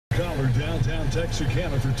For downtown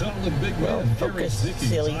Texarkana, for tall and big men, focus, Dickies,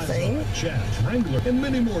 silly thing. Chaps, Wrangler, and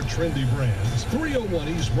many more trendy brands. 301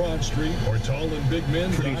 East Broad Street or tall and big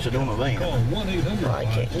men. Produce it on a van. Call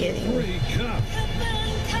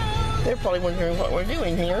 1-800-543-COP. They're probably wondering what we're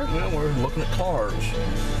doing here. Well, we're looking at cars.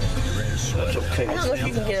 That's okay. I don't know if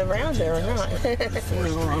you can get around there or not.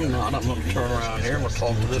 No, I'm not. I'm going to turn around here and we'll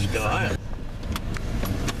talk to this guy.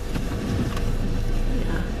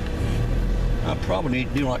 I probably need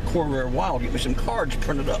to do like Corvair Wild, get me some cards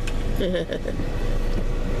printed up. Get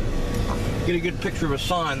a good picture of a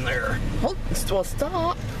sign there. Oh, well,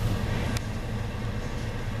 stop.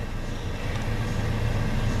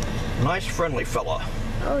 Nice, friendly fella.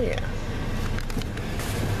 Oh, yeah.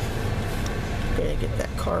 Gonna get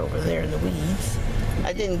that car over there in the weeds.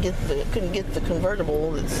 I couldn't get the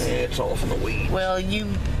convertible. It's off in the weeds. Well, you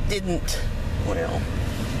didn't. Well,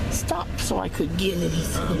 Stop so I could get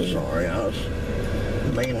anything. I'm sorry, I was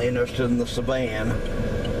mainly interested in the sedan.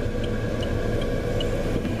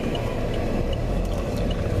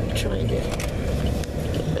 Trying to get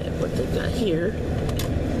back what they got here.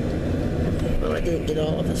 Well, I didn't get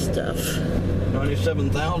all of the stuff.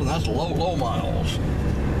 97,000, that's low miles.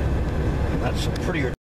 That's a prettier